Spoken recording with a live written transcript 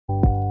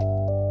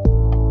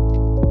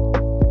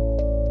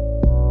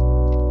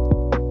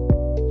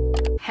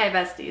Hey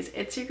besties,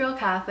 it's your girl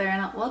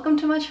Catherine. Welcome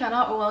to my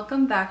channel, or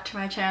welcome back to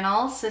my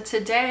channel. So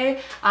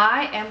today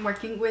I am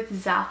working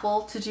with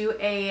Zaful to do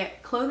a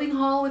clothing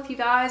haul with you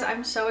guys.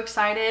 I'm so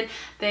excited.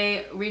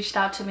 They reached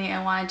out to me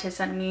and wanted to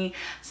send me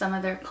some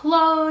of their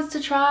clothes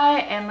to try,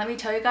 and let me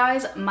tell you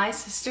guys, my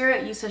sister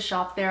used to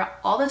shop there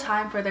all the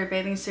time for their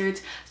bathing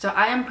suits, so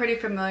I am pretty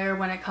familiar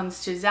when it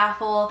comes to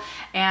Zaful,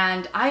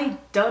 and I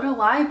don't know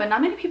why, but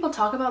not many people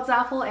talk about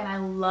Zaful, and I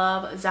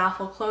love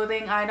Zaful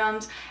clothing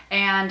items,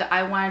 and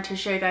I wanted to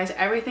show you guys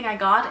everything I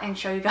got and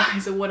show you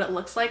guys what it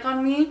looks like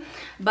on me.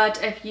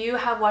 But if you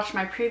have watched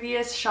my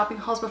previous shopping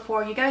hauls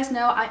before, you guys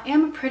know I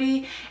am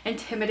pretty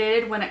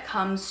intimidated when it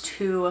comes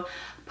to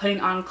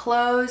putting on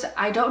clothes.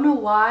 I don't know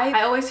why.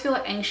 I always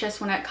feel anxious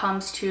when it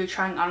comes to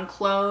trying on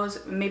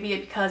clothes. Maybe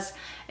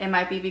it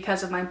might be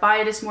because of my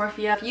body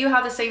dysmorphia. If you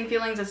have the same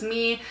feelings as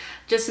me,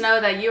 just know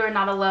that you are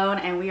not alone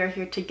and we are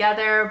here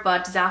together.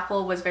 But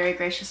Zaful was very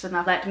gracious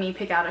enough to let me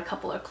pick out a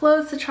couple of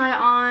clothes to try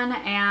on,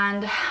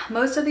 and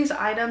most of these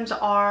items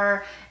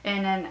are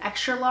in an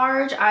extra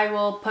large. I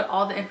will put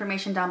all the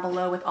information down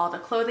below with all the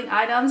clothing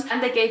items,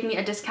 and they gave me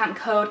a discount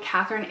code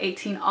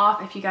Catherine18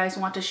 off. If you guys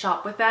want to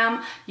shop with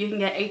them, you can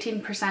get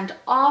 18%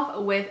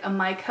 off with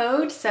my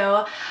code.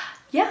 So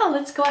yeah,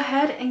 let's go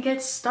ahead and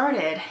get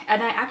started.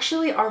 And I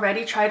actually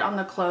already tried on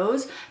the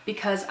clothes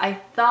because I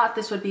thought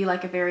this would be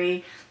like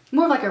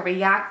more like a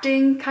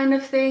reacting kind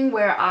of thing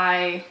where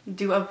I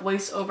do a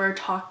voiceover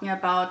talking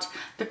about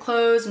the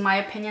clothes, my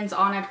opinions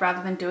on it,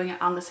 rather than doing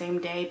it on the same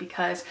day,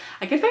 because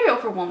I get very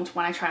overwhelmed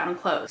when I try on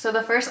clothes. So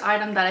the first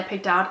item that I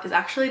picked out is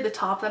actually the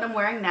top that I'm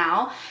wearing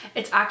now.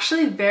 It's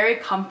actually very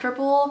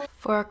comfortable.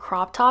 For a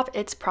crop top,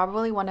 it's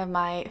probably one of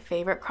my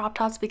favorite crop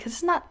tops because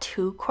it's not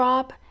too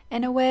crop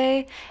in a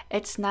way.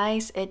 It's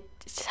nice. It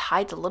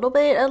hides a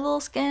little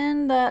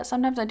skin that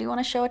sometimes I do want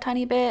to show a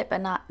tiny bit,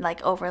 but not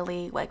like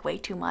overly, like way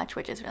too much,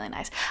 which is really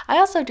nice. I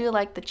also do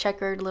like the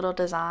checkered little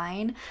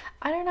design.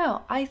 I don't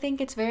know, I think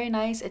it's very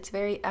nice. It's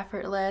very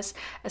effortless,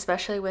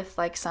 especially with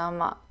like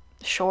some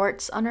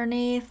shorts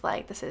underneath.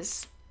 Like, this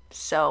is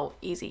so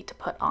easy to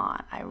put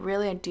on. I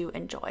really do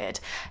enjoy it.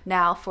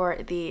 Now for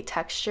the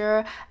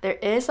texture, there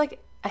is like,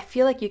 I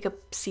feel like you could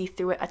see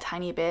through it a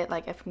tiny bit,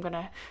 like if I'm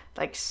gonna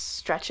like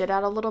stretch it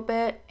out a little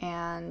bit,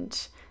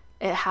 and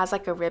it has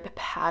like a rib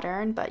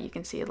pattern, but you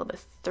can see a little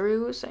bit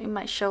through, so you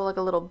might show like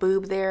a little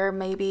boob there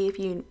maybe if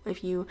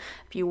you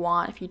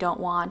want, if you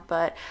don't want.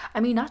 But I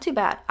mean, not too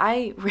bad.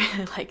 I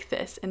really like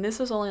this, and this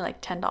was only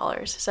like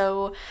 $10,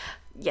 so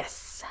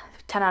yes,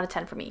 10 out of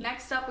 10 for me.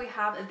 Next up, we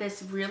have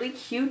this really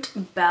cute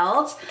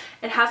belt.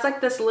 It has like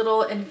this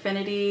little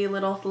infinity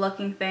little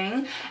looking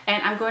thing,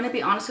 and I'm going to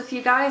be honest with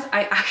you guys,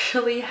 I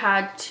actually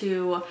had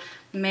to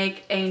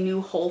make a new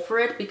hole for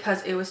it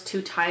because it was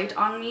too tight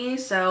on me.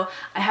 So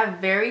I have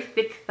very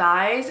thick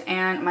thighs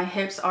and my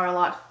hips are a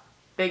lot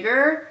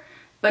bigger,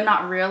 but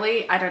not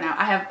really. I don't know,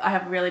 I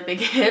have really big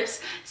hips,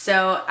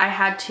 so I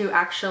had to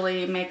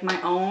actually make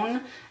my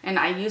own, and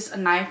I used a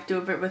knife, do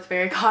it with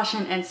very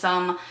caution and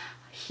some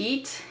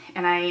heat,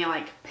 and I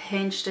like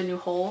pinched a new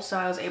hole, so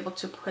I was able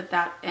to put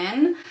that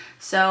in.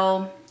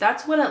 So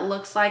that's what it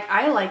looks like.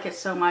 I like it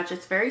so much.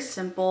 It's very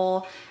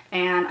simple,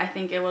 and I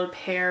think it would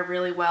pair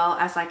really well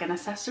as like an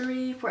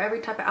accessory for every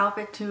type of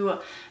outfit to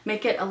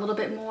make it a little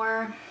bit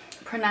more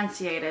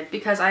pronunciated,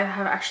 because I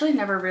have actually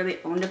never really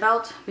owned a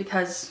belt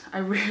because I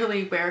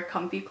really wear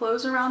comfy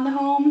clothes around the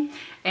home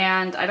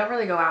and I don't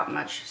really go out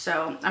much.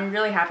 So I'm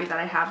really happy that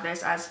I have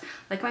this as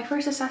like my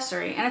first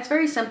accessory, and it's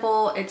very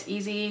simple. It's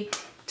easy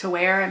to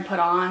wear and put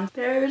on.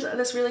 There's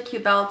this really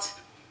cute belt.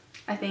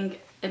 I think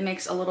it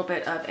makes a little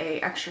bit of a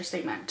extra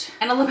statement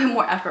and a little bit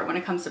more effort when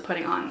it comes to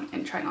putting on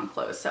and trying on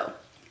clothes. So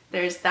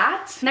there's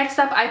that. Next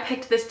up, I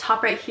picked this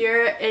top right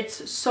here.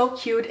 It's so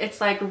cute. It's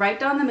like right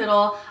down the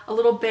middle, a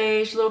little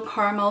beige, little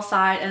caramel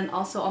side, and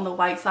also on the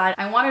white side.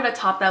 I wanted a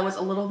top that was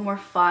a little more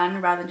fun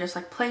rather than just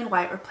like plain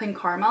white or plain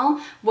caramel.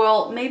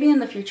 Well, maybe in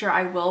the future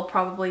I will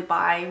probably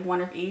buy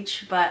one of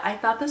each, but I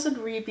thought this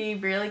would be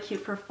really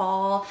cute for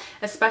fall,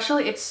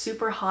 especially it's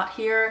super hot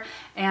here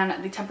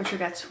and the temperature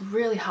gets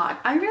really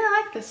hot. I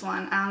really like this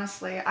one,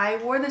 honestly.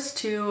 I wore this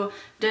to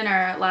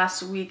dinner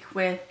last week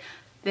with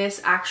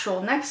this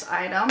actual next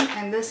item,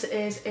 and this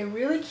is a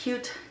really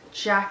cute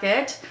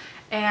jacket.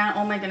 And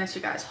oh my goodness,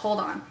 you guys,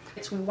 hold on.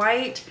 It's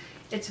white.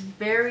 It's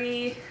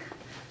very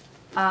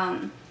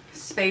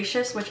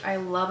spacious, which I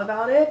love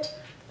about it.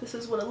 This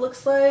is what it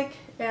looks like,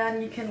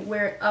 and you can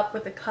wear it up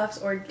with the cuffs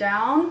or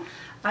down.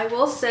 I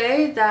will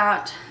say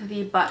that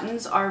the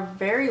buttons are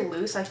very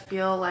loose. I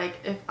feel like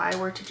if I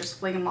were to just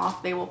fling them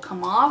off, they will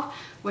come off,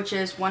 which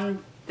is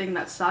one thing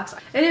that sucks.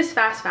 It is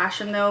fast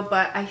fashion though,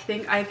 but I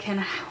think I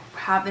can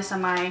have this in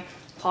my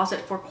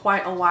closet for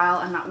quite a while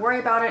and not worry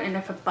about it, and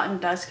if a button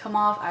does come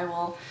off, I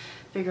will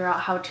figure out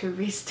how to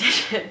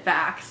restitch it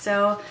back.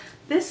 So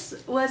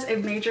this was a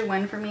major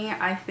win for me.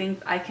 I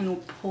think I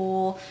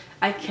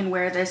can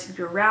wear this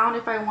year round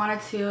if I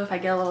wanted to. If I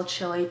get a little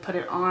chilly, put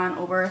it on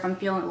over if I'm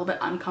feeling a little bit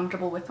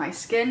uncomfortable with my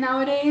skin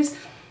nowadays.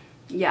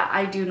 yeah,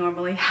 I do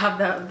normally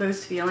have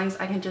those feelings.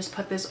 I can just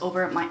put this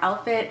over my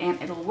outfit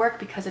and it'll work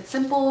because it's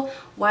simple,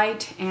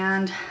 white,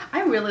 and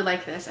I really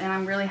like this, and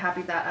I'm really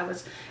happy that I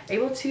was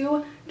able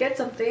to get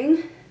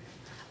something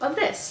of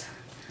this.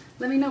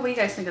 Let me know what you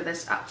guys think of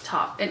this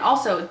top. And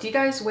also, do you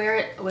guys wear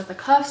it with the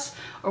cuffs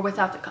or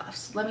without the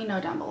cuffs? Let me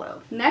know down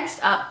below. Next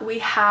up, we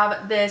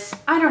have this,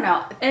 I don't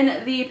know,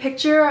 in the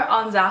picture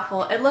on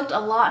Zaful, it looked a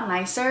lot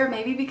nicer,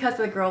 maybe because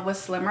the girl was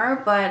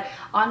slimmer, but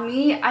on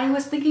me, I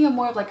was thinking of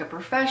more of like a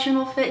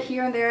professional fit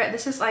here and there.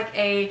 This is like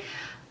a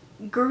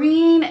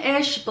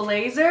greenish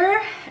blazer,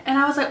 and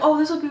I was like, oh,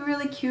 this would be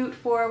really cute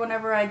for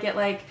whenever I get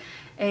like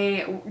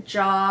a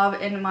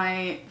job in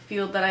my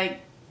field that I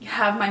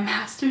have my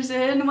master's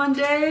in one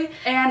day.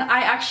 And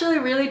I actually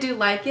really do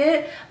like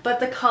it,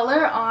 but the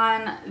color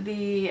on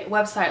the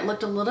website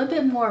looked a little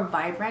bit more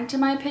vibrant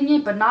in my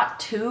opinion, but not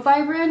too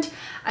vibrant.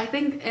 I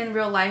think in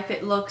real life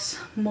it looks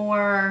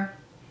more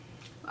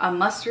a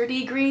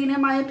mustardy green in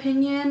my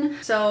opinion.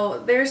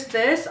 So there's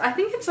this. I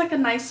think it's like a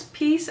nice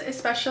piece,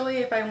 especially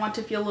if I want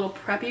to feel a little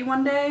preppy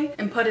one day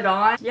and put it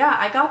on. Yeah,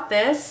 I got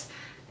this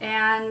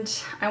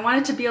and I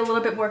wanted to be a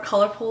little bit more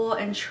colorful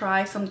and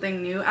try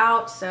something new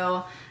out,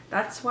 so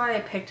that's why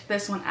I picked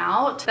this one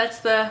out. That's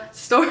the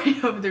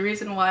story of the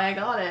reason why I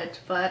got it.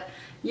 But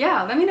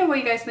yeah, let me know what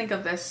you guys think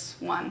of this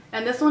one.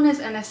 And this one is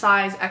in a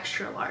size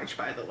extra large,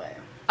 by the way.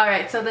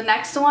 Alright, so the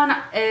next one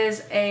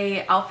is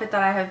a outfit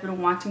that I have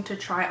been wanting to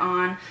try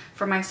on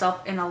for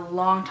myself in a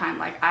long time.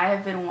 Like, I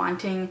have been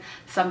wanting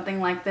something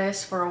like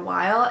this for a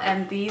while,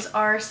 and these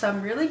are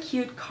some really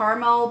cute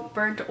caramel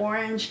burnt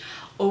orange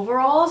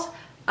overalls.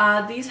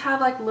 These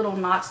have like little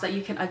knots that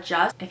you can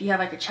adjust. If you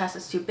have like a chest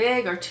that's too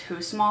big or too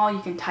small,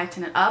 you can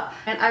tighten it up.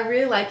 And I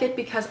really like it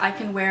because I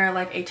can wear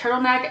like a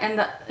turtleneck. And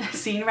the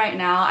scene right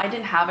now, I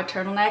didn't have a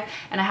turtleneck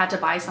and I had to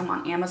buy some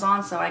on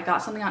Amazon. So I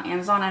got something on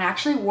Amazon and I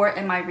actually wore it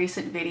in my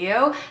recent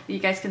video that you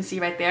guys can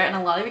see right there. And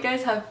a lot of you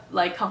guys have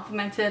like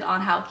complimented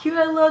on how cute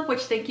I look,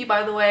 which thank you,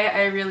 by the way.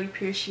 I really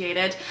appreciate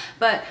it.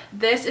 But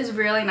this is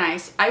really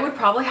nice. I would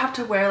probably have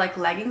to wear like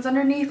leggings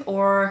underneath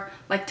or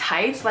like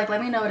tights. Like, let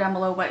me know down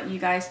below what you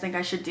guys think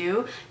I should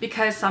do,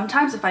 because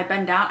sometimes if I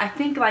bend down, I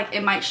think like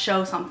it might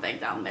show something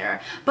down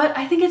there. But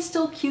I think it's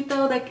still cute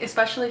though, like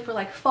especially for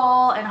like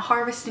fall and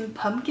harvesting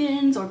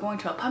pumpkins or going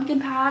to a pumpkin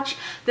patch.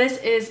 This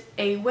is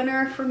a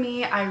winner for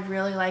me. I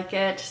really like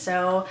it.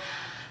 So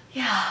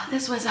yeah,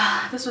 this was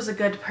a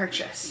good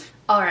purchase.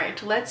 All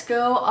right, let's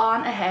go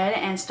on ahead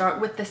and start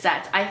with the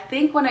sets. I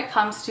think when it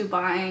comes to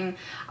buying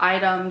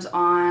items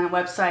on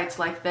websites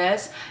like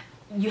this,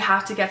 you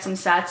have to get some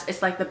sets.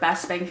 It's like the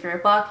best bang for your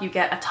buck. You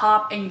get a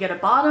top and you get a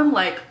bottom.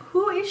 Like,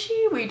 who is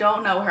she? We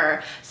don't know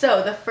her.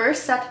 So the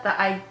first set that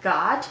I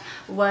got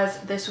was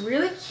this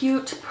really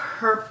cute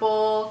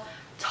purple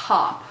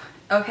top,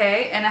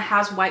 okay? And it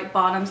has white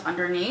bottoms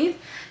underneath.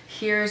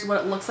 Here's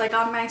what it looks like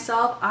on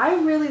myself. I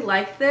really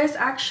like this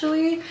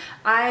actually.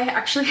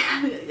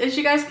 As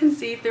you guys can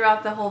see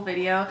throughout the whole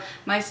video,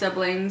 my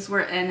siblings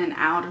were in and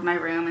out of my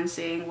room and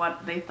seeing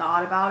what they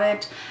thought about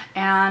it.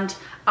 And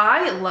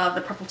I love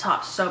the purple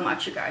top so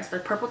much, you guys. The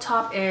purple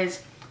top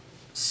is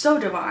so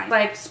divine.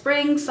 Like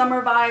spring,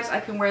 summer vibes.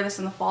 I can wear this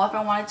in the fall if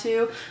I wanted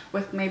to,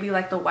 with maybe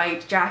like the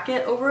white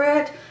jacket over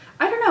it.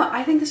 I don't know.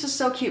 I think this is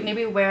so cute.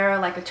 Maybe wear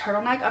like a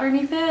turtleneck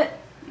underneath it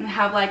and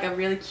have like a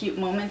really cute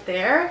moment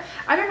there.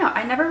 I don't know.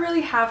 I never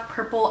really have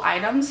purple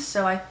items,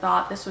 so I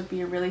thought this would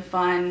be a really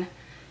fun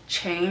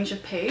change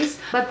of pace.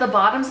 But the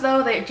bottoms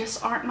though, they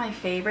just aren't my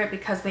favorite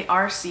because they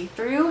are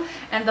see-through,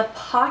 and the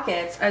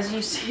pockets, as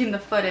you see in the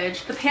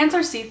footage, the pants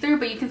are see-through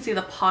but you can see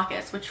the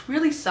pockets, which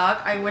really suck.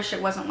 I wish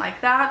it wasn't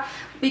like that,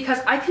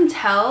 because I can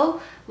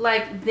tell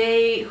like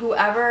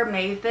whoever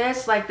made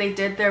this, like they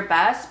did their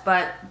best,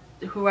 but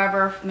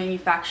whoever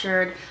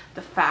manufactured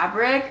the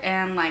fabric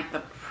and like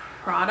the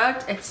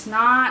product, it's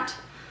not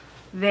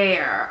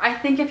there. I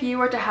think if you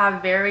were to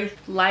have very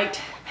light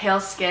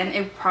pale skin,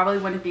 it probably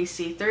wouldn't be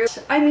see-through.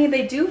 I mean,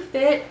 they do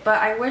fit, but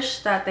I wish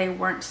that they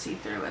weren't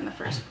see-through in the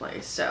first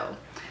place. So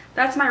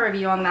that's my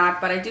review on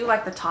that. But I do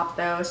like the top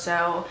though,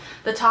 so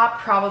the top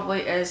probably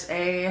is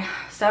a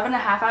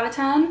 7.5 out of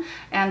 10,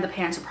 and the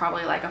pants are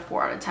probably like a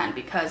 4 out of 10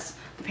 because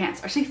the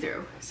pants are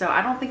see-through. So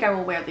I don't think I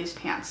will wear these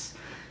pants,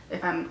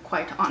 if I'm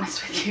quite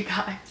honest with you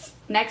guys.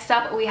 Next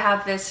up, we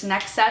have this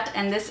next set,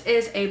 and this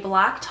is a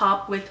black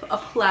top with a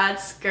plaid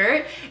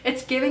skirt.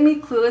 It's giving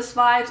me Clueless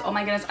vibes. Oh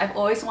my goodness, I've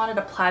always wanted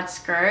a plaid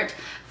skirt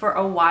for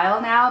a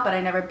while now, but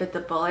I never bit the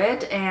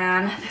bullet,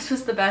 and this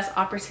was the best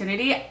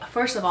opportunity.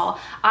 First of all,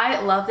 I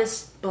love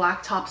this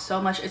black top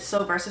so much. It's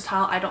so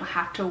versatile. I don't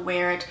have to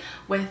wear it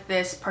with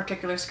this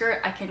particular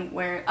skirt. I can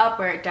wear it up,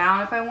 wear it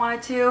down if I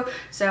wanted to.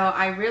 So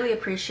I really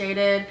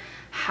appreciated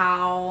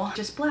how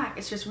just black,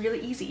 it's just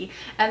really easy.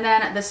 And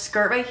then the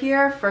skirt right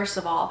here, first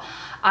of all,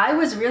 I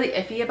was really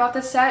iffy about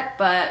this set,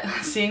 but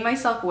seeing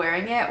myself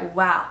wearing it,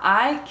 wow,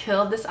 I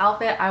killed this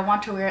outfit. I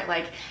want to wear it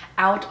like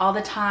out all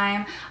the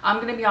time. I'm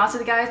gonna be honest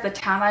with you guys, the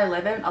town I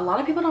live in, a lot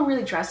of people don't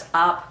really dress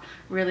up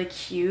really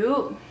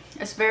cute.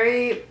 It's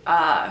very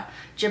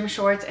gym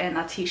shorts and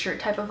a t-shirt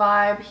type of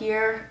vibe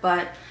here,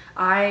 but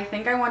I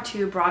think I want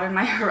to broaden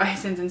my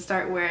horizons and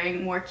start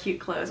wearing more cute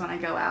clothes when I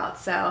go out.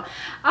 So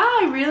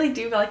I really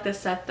do like this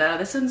set though.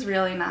 This one's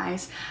really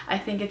nice. I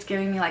think it's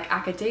giving me like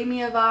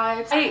academia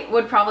vibes. I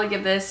would probably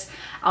give this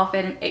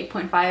outfit an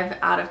 8.5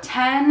 out of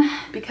 10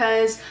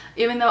 because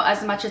even though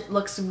as much as it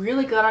looks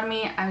really good on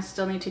me, I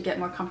still need to get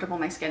more comfortable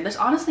in my skin. There's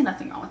honestly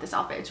nothing wrong with this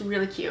outfit. It's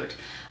really cute.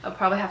 I'll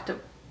probably have to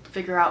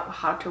figure out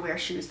how to wear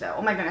shoes though.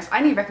 Oh my goodness,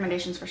 I need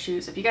recommendations for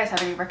shoes. If you guys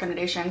have any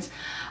recommendations,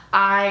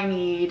 I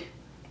need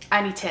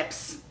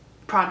tips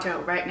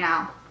pronto right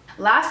now.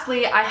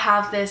 Lastly, I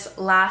have this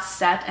last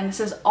set, and this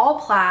is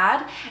all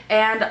plaid,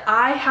 and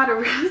I had a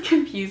really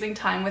confusing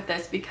time with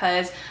this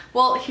because,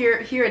 well, here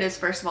it is.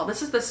 First of all,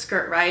 this is the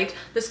skirt, right?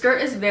 The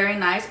skirt is very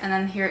nice, and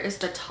then here is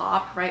the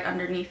top right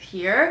underneath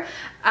here.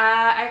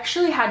 I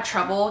actually had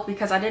trouble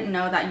because I didn't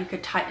know that you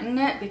could tighten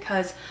it,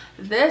 because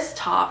this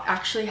top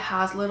actually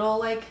has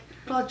little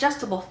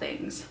adjustable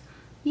things.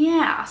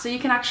 Yeah, so you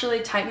can actually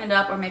tighten it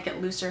up or make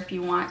it looser if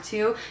you want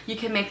to. You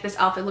can make this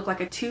outfit look like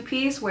a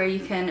two-piece where you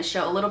can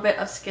show a little bit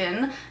of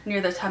skin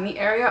near the tummy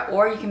area,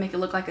 or you can make it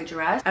look like a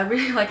dress. I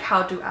really like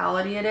how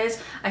duality it is.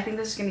 I think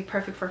this is gonna be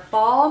perfect for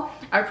fall.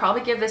 I would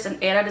probably give this an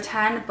 8 out of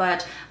 10,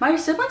 but my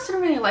siblings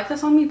didn't really like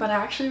this on me, but I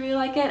actually really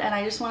like it, and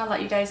I just want to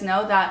let you guys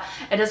know that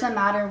it doesn't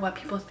matter what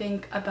people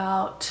think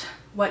about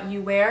what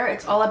you wear.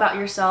 It's all about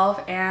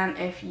yourself, and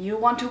if you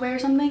want to wear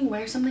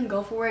something,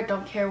 go for it.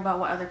 Don't care about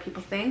what other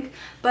people think.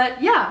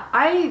 But yeah,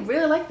 I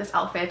really like this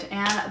outfit,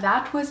 and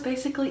that was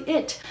basically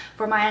it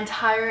for my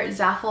entire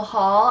Zaful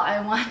haul. I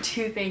want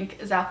to thank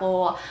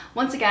Zaful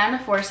once again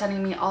for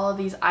sending me all of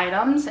these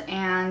items,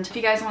 and if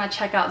you guys want to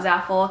check out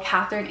Zaful,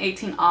 Catherine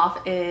 18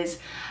 off is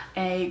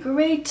a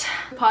great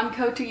coupon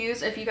code to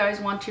use if you guys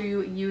want to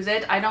use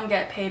it. I don't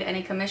get paid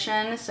any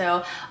commission,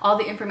 so all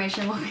the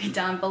information will be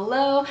down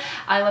below.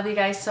 I love you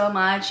guys so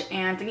much,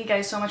 and thank you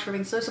guys so much for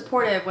being so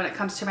supportive when it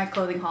comes to my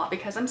clothing haul,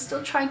 because I'm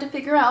still trying to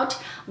figure out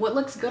what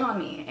looks good on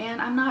me,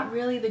 and I'm not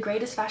really the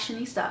greatest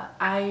fashionista.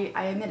 I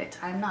admit it,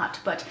 I'm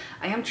not, but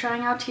I am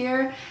trying out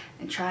here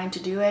and trying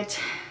to do it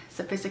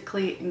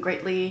sophisticately and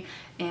greatly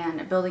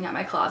and building up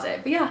my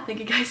closet. But yeah, thank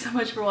you guys so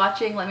much for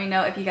watching. Let me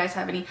know if you guys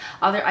have any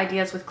other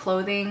ideas with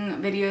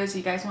clothing videos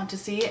you guys want to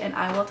see, and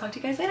I will talk to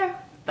you guys later.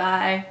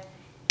 Bye.